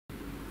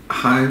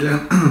Hi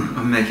again.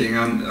 I'm making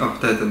an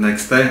update the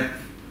next day.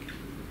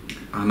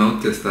 I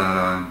noticed that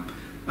I'm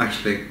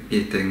actually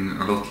eating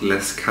a lot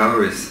less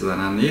calories than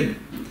I need.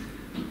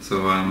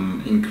 So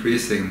I'm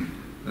increasing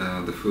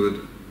the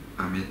food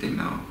I'm eating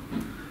now.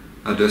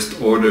 I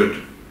just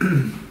ordered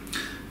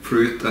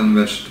fruit and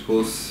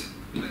vegetables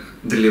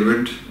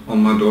delivered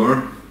on my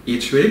door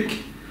each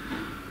week.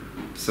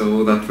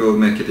 So that will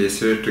make it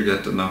easier to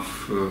get enough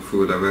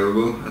food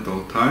available at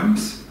all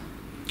times.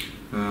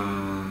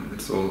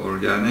 It's all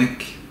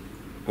organic.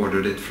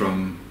 Ordered it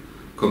from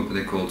a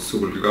company called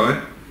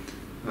Solguy.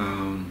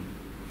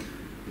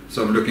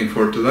 So I'm looking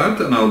forward to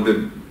that, and I'll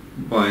be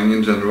buying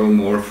in general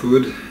more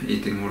food,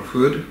 eating more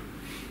food.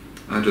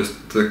 I just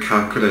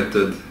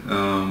calculated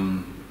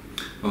on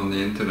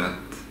the internet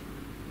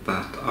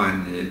that I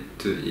need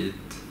to eat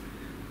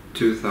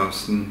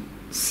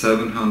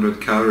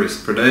 2,700 calories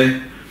per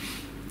day,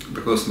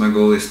 because my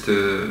goal is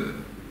to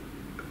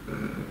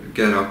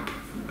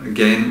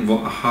gain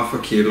half a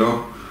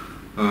kilo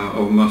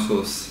of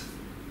muscles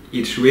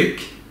each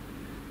week.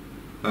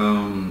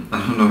 I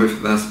don't know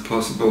if that's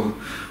possible,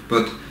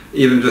 but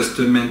even just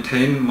to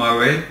maintain my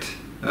weight,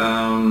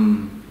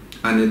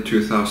 I need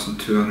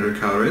 2,200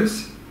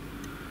 calories,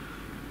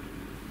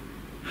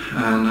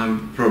 and I've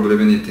probably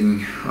been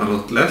eating a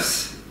lot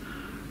less.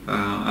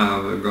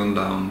 I've gone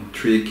down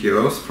 3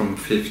 kilos from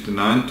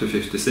 59 to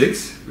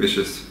 56, which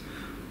is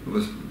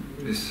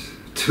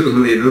too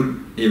little.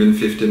 Even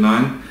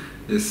 59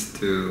 is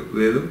too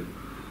little.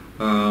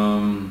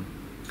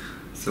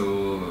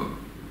 So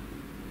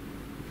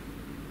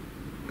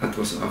that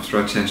was after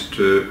I changed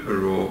to a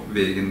raw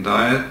vegan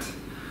diet.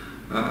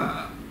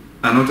 I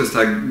noticed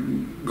I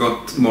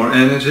got more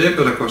energy,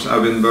 but of course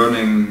I've been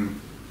burning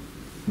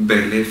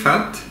belly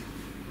fat.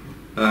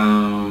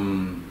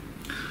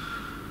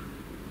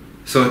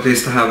 So at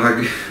least I have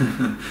a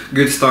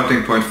good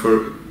starting point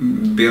for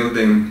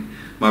building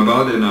my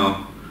body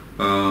now.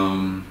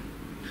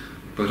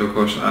 But of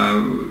course I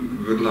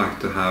would like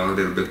to have a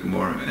little bit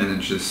more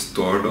energy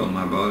stored on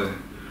my body.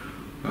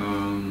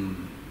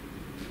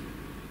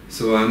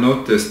 So I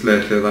noticed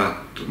lately that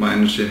my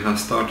energy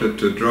has started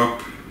to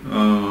drop,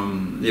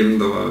 even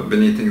though I've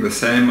been eating the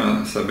same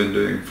as I've been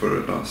doing for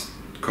the last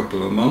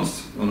couple of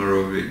months on a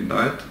raw vegan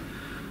diet.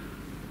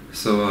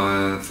 So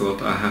I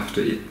thought I have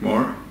to eat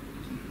more,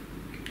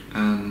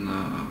 and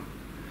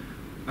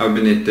I've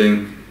been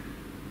eating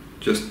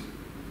just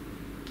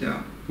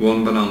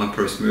 1 banana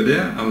per smoothie.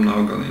 I'm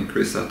now going to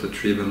increase that to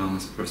 3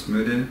 bananas per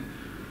smoothie,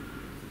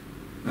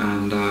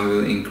 and I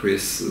will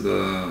increase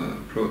the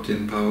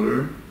protein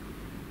powder,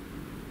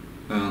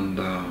 and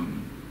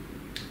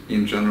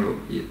in general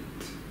eat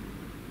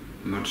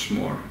much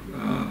more.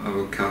 I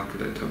will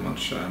calculate how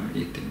much I'm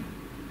eating.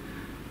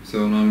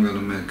 So now I'm going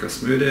to make a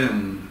smoothie,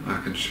 and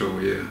I can show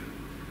you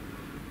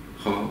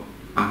how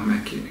I'm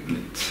making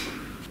it.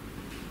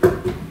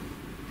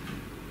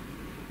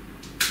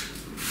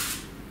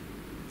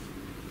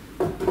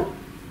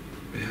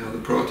 We have the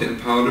protein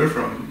powder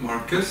from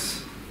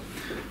Marcus.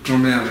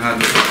 Normally I've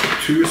had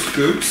 2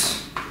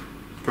 scoops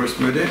per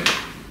smoothie.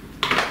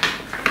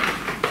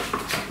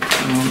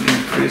 I'm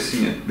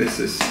increasing it. This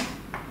is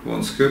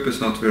 1 scoop, is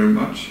not very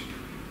much.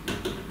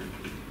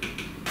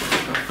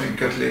 I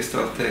think at least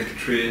I'll take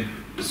 3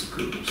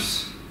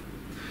 scoops.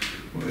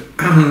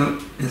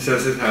 It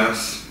says it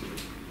has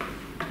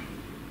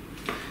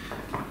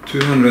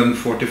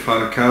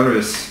 245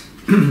 calories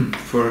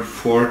for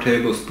 4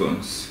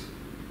 tablespoons.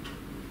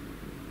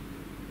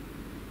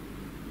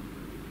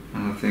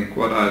 And I think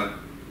I'm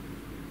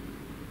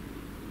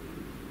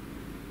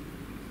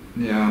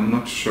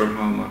not sure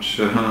how much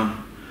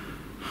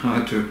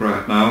I took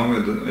right now.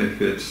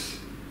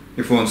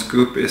 If 1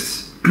 scoop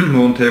is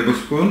 1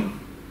 tablespoon,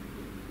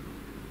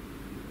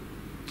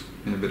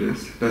 maybe it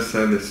is. Let's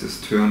say this is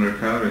 200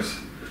 calories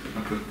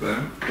I put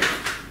there.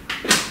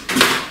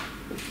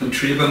 And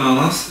 3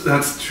 bananas,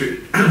 that's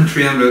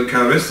 300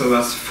 calories, so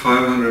that's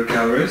 500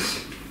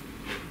 calories.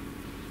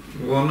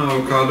 1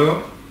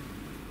 avocado,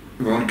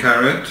 1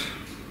 carrot.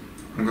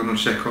 I'm gonna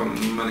check how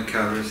many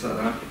calories that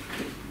are.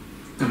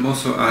 I'm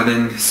also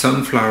adding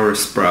sunflower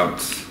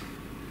sprouts.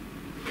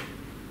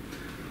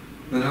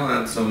 Then I'll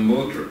add some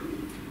water.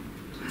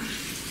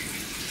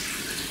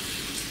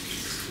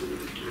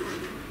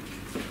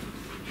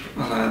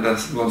 I'll add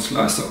 1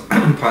 slice of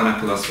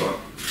pineapple as well.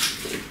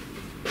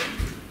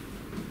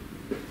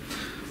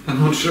 I'm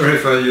not sure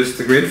if I used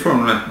the grid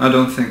formula. I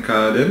don't think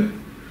I did.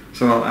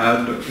 So I'll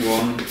add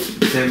 1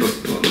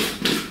 tablespoon.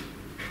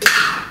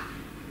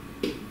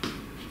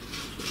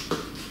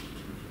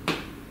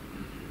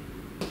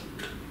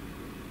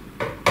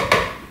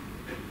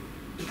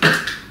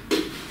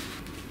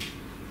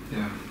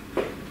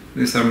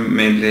 These are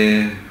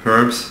mainly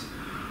herbs.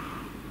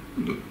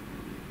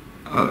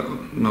 I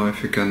don't know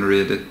if you can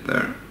read it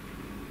there.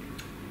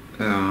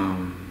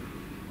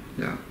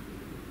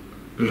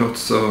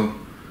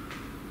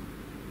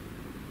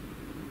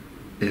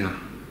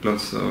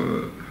 Lots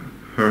of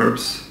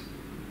herbs,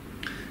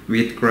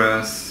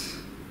 wheatgrass,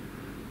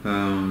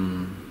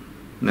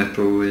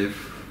 nettle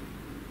leaf,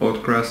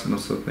 oatgrass and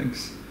also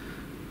things.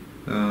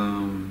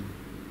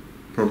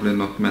 Probably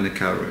not many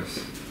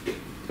calories.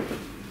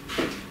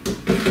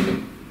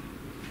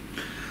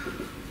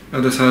 I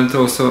decided to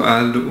also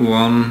add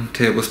 1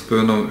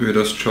 tablespoon of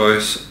Udo's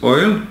Choice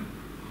oil.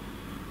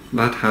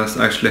 That has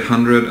actually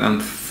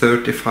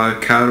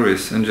 135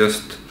 calories and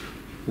just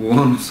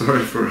one,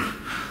 sorry for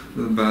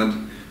the bad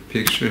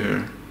picture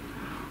here.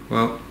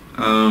 Well,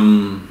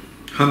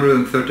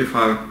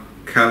 135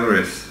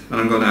 calories, and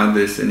I'm gonna add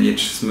this in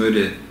each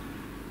smoothie.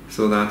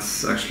 So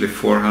that's actually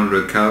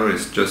 400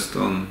 calories just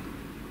on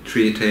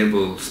 3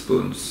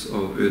 tablespoons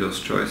of Udo's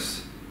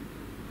Choice.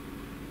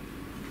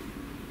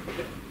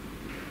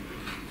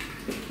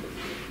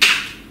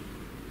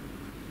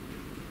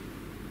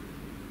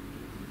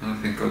 I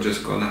think I'm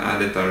just gonna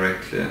add it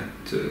directly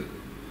to,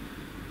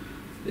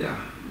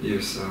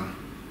 use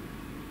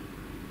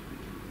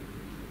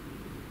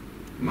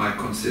my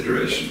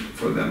consideration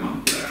for the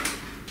amount there.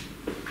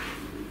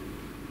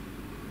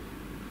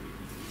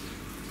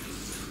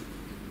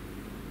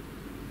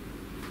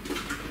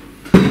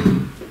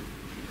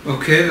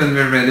 Okay, then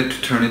we're ready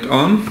to turn it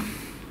on.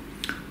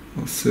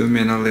 I'll zoom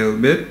in a little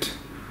bit.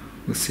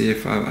 We'll see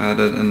if I've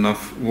added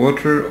enough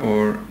water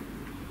or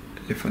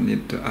if I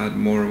need to add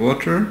more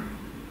water.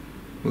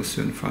 We'll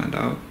soon find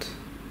out.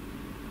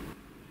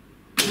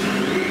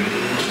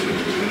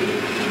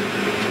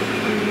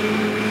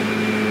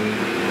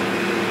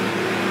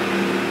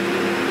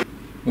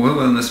 Well,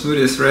 when the smoothie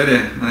is ready,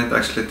 and it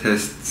actually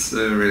tastes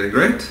really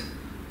great.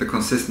 The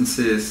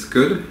consistency is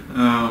good.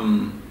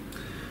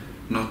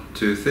 Not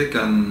too thick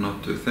and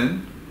not too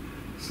thin.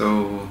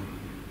 So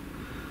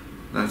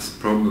that's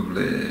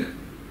probably,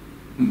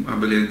 I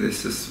believe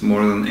this is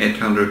more than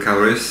 800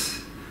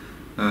 calories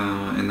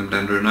in the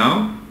blender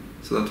now.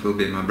 So that will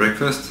be my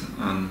breakfast.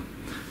 And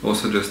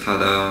also just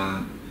had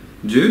a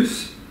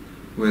juice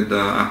with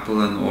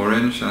apple and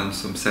orange and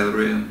some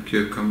celery and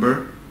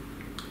cucumber.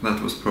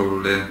 That was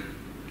probably,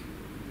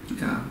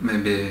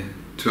 maybe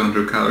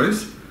 200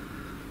 calories.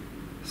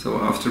 So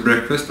after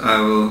breakfast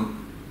I will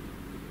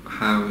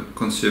have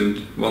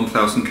consumed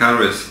 1000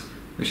 calories,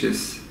 which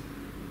is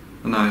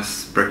a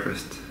nice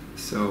breakfast.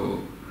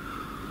 So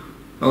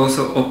I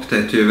also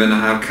update you when I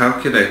have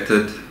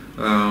calculated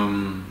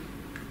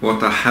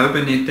what I have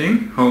been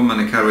eating, how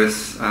many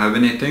calories I have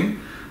been eating,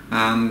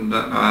 and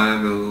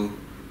I will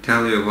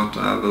tell you what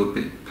I will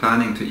be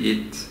planning to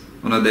eat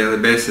on a daily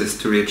basis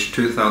to reach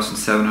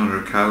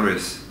 2700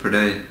 calories per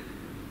day.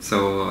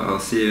 So I'll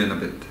see you in a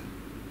bit.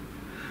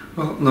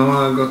 Well, now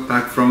I got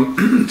back from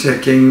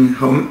checking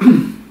how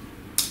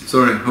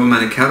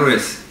many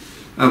calories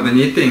I've been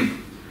eating,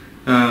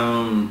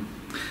 and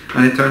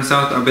it turns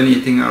out I've been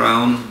eating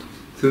around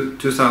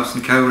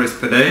 2000 calories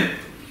per day,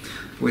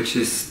 which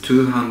is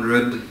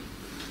 200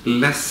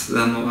 less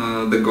than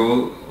the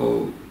goal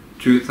of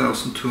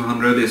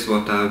 2200 is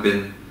what I've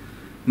been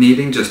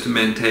needing just to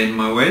maintain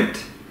my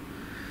weight.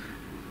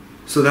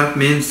 So that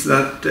means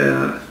that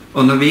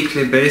on a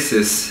weekly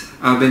basis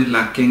I've been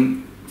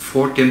lacking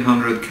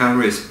 1400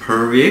 calories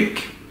per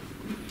week,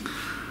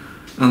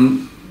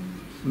 and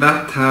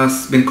that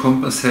has been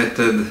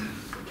compensated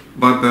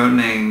by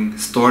burning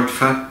stored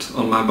fat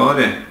on my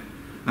body,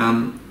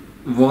 and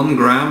 1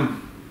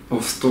 gram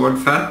of stored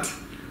fat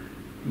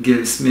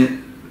gives me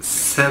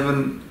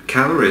 7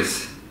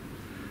 calories.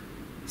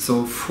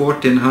 So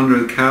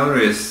 1400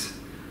 calories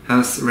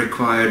has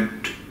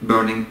required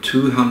burning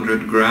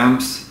 200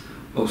 grams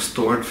of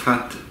stored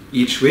fat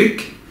each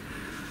week,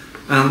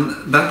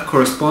 and that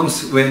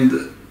corresponds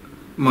with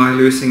my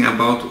losing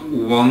about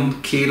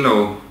 1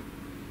 kilo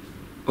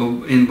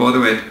in body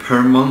weight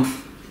per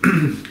month,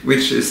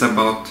 which is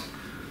about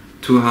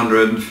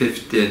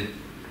 250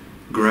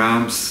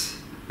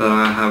 grams that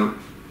I have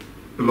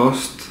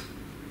lost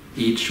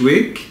each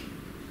week.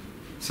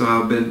 So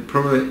I've been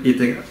probably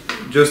eating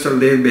just a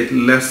little bit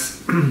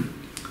less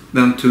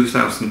than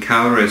 2000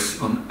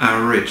 calories on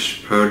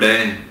average per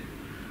day.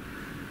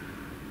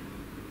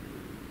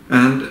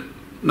 And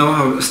now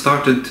I've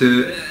started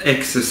to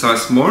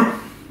exercise more.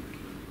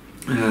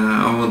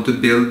 I want to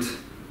build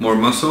more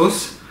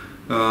muscles,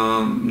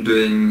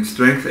 doing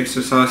strength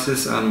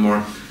exercises and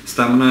more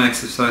stamina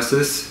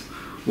exercises,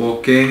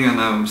 walking,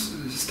 and I'm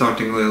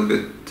starting a little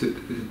bit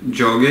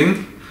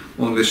jogging,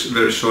 on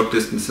very short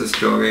distances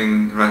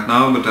jogging right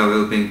now, but I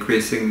will be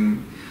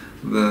increasing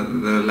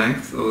the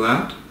length of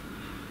that.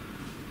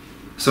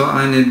 So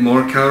I need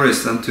more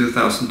calories than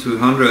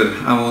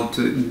 2200. I want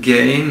to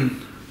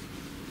gain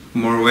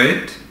more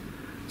weight.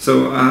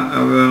 So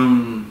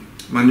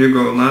my new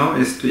goal now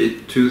is to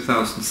eat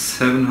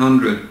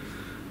 2700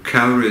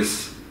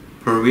 calories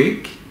per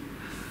week.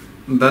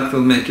 That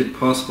will make it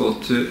possible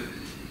to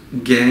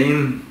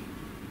gain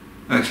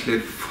actually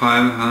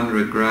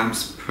 500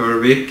 grams per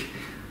week.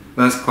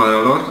 That's quite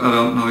a lot. I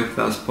don't know if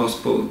that's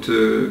possible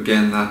to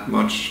gain that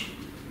much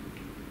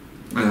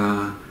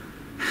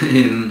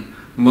in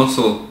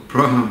muscle,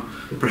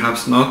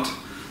 perhaps not.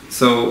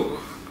 So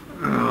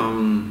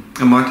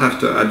I might have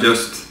to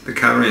adjust the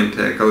calorie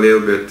intake a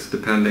little bit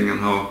depending on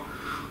how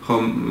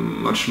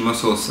much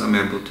muscles I'm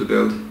able to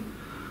build.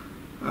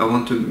 I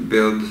want to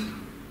build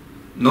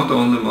not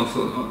only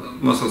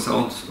muscles, I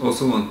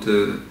also want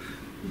to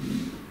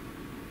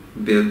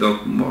build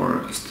up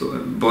more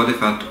body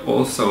fat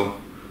also,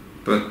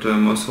 but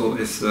muscle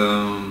is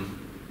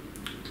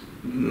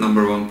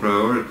number one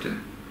priority.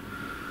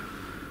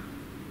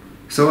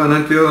 So, and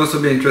it will also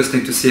be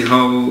interesting to see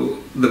how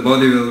the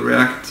body will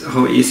react,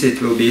 how easy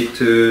it will be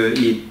to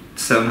eat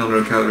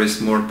 700 calories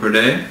more per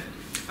day.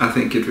 I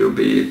think it will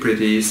be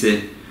pretty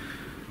easy.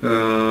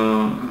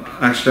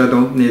 Actually, I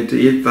don't need to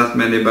eat that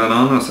many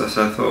bananas as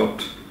I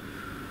thought.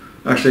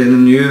 Actually, in the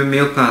new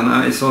meal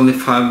plan, it's only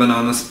 5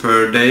 bananas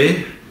per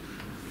day.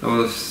 I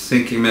was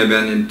thinking maybe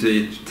I need to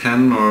eat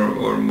 10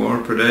 or more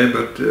per day,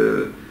 but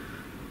 5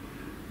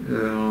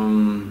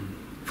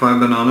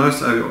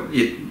 bananas. I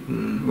eat,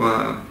 well,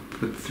 I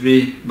put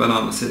 3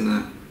 bananas in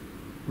a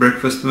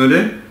breakfast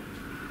smoothie.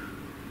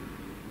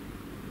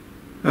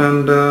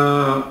 And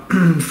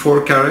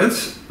 4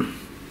 carrots.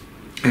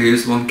 I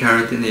use 1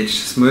 carrot in each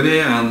smoothie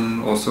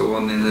and also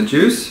 1 in the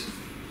juice.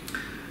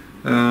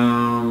 5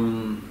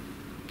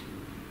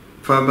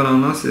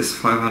 bananas is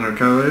 500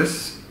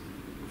 calories.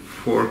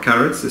 4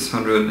 carrots is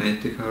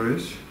 180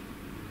 calories.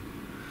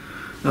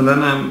 And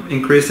then I'm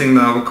increasing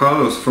the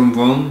avocados from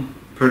 1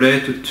 per day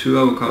to 2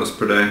 avocados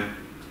per day.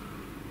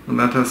 And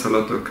that has a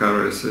lot of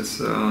calories. It's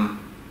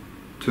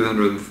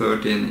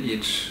 230 in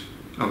each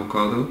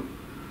avocado.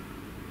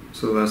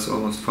 So that's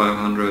almost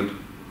 500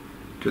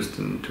 just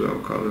in 2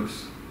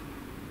 avocados.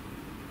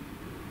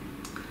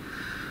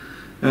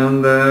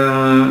 And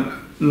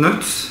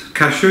nuts,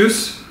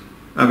 cashews,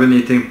 I've been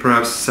eating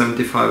perhaps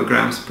 75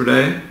 grams per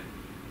day,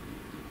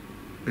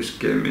 which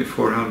gave me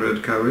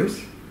 400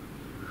 calories.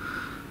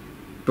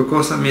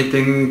 Because I'm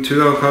eating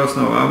 2 avocados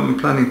now, I'm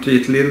planning to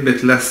eat a little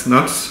bit less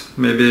nuts,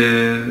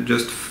 maybe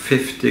just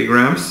 50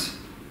 grams,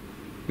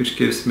 which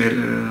gives me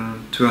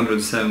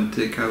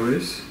 270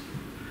 calories.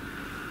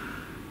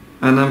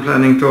 And I'm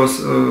planning to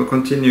also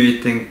continue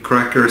eating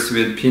crackers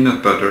with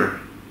peanut butter.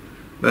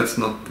 That's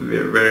not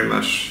very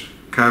much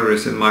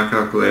calories in my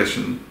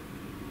calculation,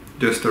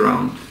 just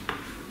around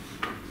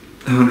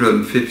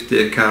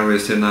 150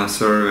 calories in a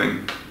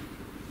serving.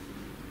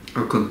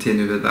 I'll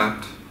continue with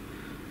that,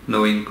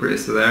 no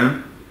increase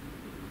there.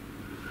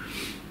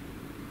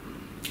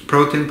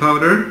 Protein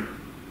powder,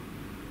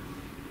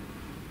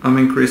 I'm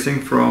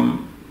increasing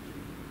from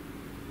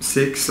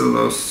 6 of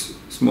those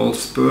small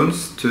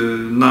spoons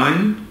to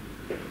 9,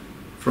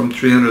 from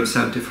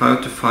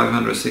 375 to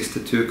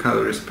 562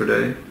 calories per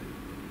day.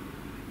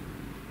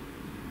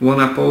 1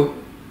 apple,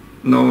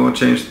 no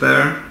change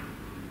there.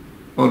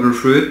 Other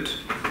fruit,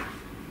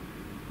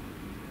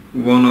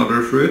 1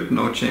 other fruit,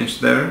 no change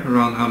there,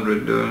 around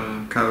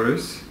 100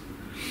 calories.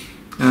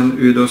 And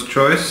Udo's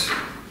Choice,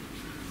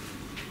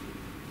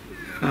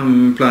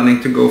 I'm planning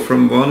to go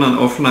from 1, and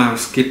often I have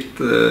skipped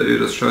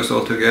Udo's Choice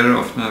altogether,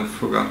 often I've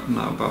forgotten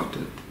about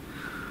it.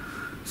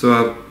 So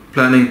I'm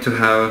planning to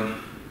have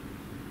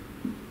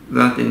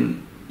that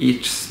in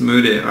each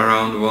smoothie,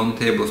 around 1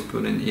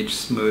 tablespoon in each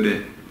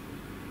smoothie.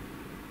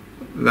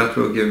 That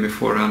will give me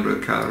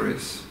 400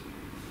 calories.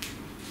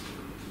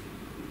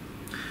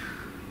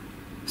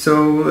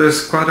 So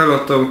there's quite a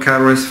lot of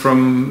calories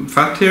from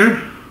fat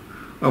here.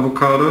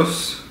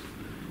 Avocados,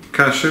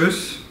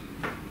 cashews,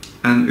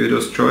 and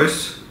Udo's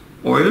Choice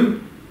oil.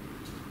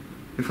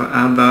 If I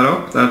add that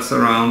up, that's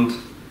around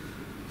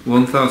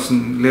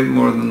 1,000, little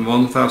more than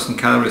 1,000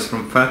 calories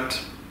from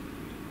fat.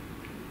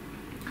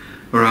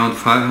 Around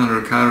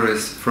 500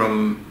 calories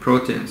from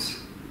proteins.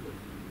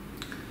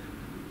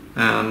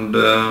 And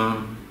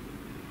around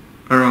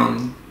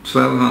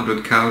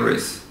 1,200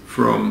 calories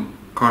from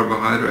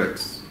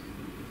carbohydrates.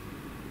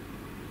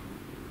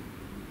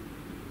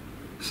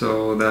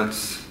 So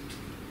that's,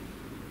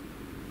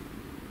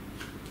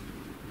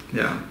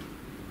 yeah,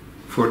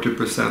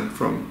 40%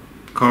 from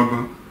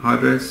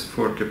carbohydrates,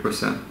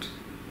 40%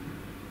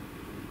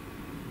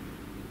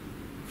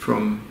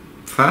 from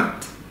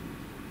fat,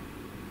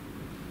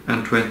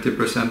 and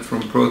 20%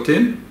 from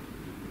protein.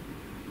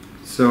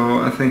 So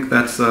I think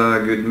that's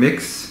a good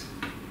mix.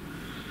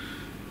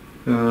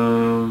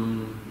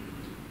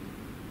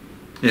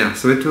 Yeah,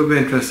 so it will be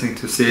interesting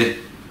to see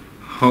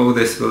how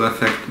this will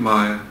affect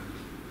my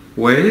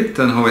weight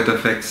and how it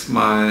affects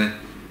my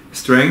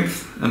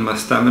strength and my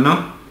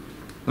stamina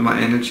and my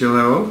energy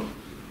level.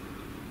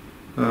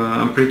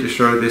 I'm pretty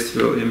sure this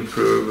will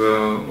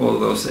improve all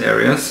those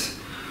areas.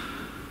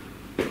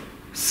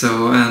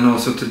 So, and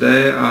also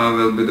today I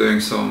will be doing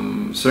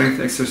some strength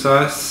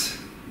exercise.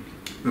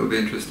 It will be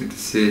interesting to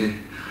see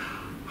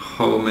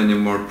how many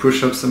more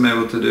push-ups I'm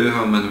able to do,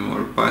 how many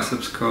more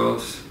biceps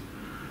curls.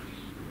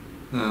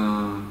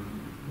 I'll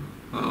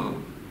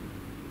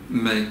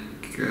make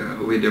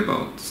a video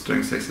about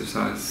strength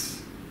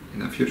exercise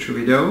in a future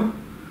video.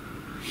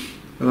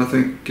 But I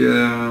think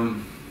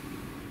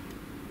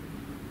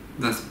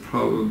that's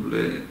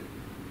probably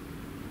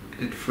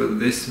it for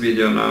this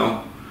video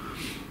now.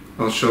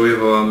 I'll show you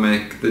how I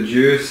make the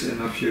juice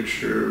in a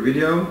future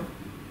video.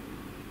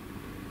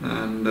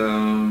 And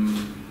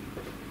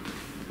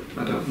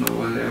I don't know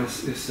what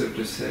else is there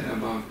to say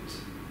about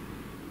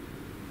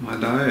My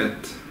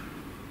diet.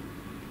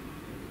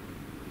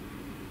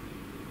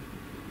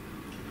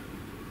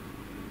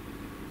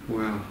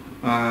 Well,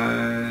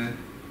 I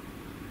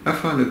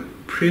find it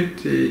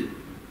pretty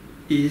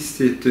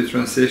easy to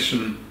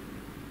transition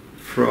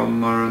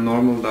from our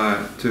normal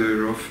diet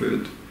to raw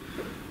food.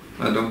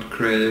 I don't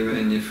crave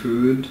any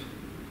food.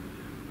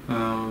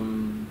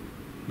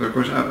 But of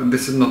course,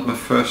 this is not my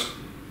first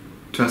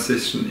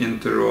transition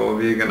into raw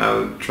vegan.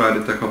 I've tried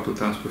it a couple of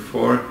times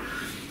before,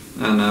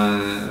 and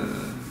I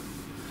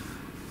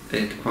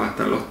ate quite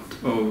a lot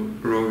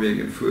of raw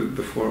vegan food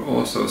before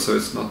also, so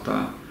it's not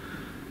a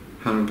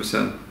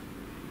 100%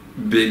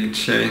 big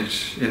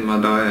change in my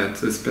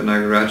diet. It's been a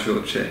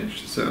gradual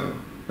change, so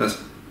that's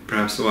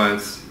perhaps why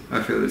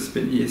I feel it's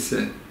been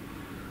easy.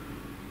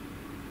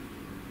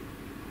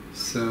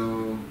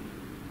 So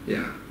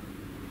yeah,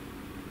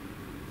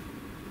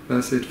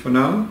 that's it for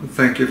now.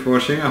 Thank you for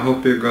watching. I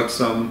hope you got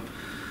some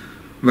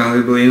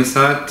valuable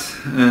insight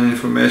and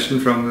information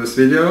from this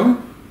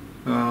video.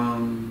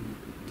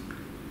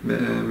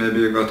 Maybe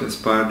you got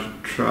inspired to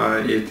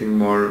try eating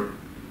more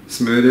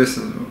smoothies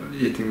and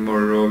eating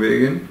more raw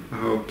vegan. I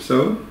hope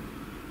so.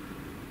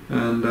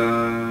 And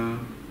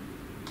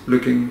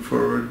looking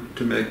forward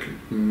to make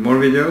more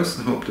videos.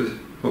 I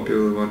hope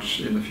you will watch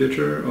in the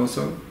future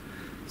also.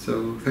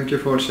 So thank you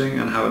for watching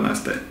and have a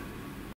nice day.